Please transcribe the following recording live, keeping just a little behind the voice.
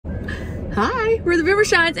Hi, we're the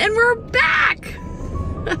Boomershines, and we're back!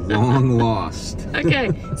 Long lost. Okay,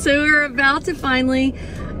 so we're about to finally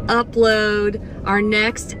upload our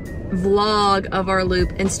next vlog of our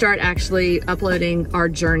loop and start actually uploading our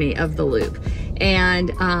journey of the loop.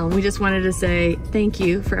 And we just wanted to say thank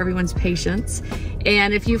you for everyone's patience.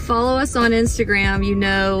 And if you follow us on Instagram, you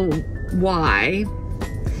know why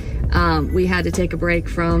we had to take a break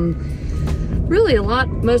from really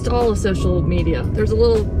most all of social media. There's a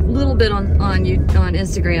little bit on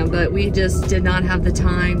Instagram, but we just did not have the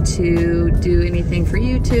time to do anything for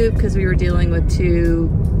YouTube because we were dealing with two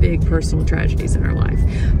big personal tragedies in our life.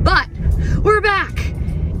 But we're back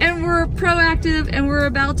and we're proactive and we're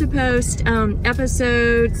about to post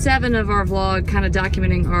episode 7 of our vlog, kind of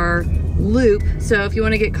documenting our loop. So if you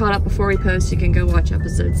want to get caught up before we post, you can go watch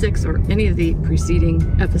episode 6 or any of the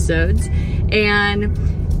preceding episodes. And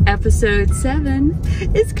episode 7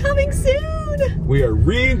 is coming soon. We are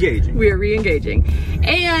re-engaging. We are re-engaging.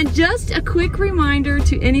 And just a quick reminder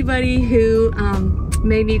to anybody who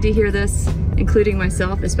may need to hear this, including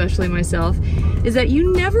myself, especially myself, is that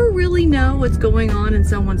you never really know what's going on in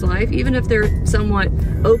someone's life, even if they're somewhat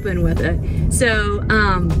open with it. So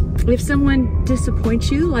if someone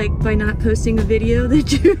disappoints you, like by not posting a video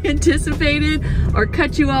that you anticipated or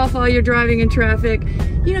cut you off while you're driving in traffic,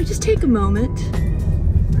 you know, just take a moment.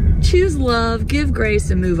 Choose love, give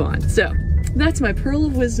grace, and move on. So that's my pearl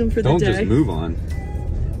of wisdom for the day. Don't just move on.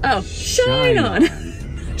 Oh, shine on.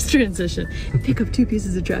 Nice transition. Pick up 2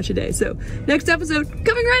 pieces of trash a day. So next episode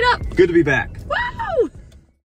coming right up. Good to be back. Wow.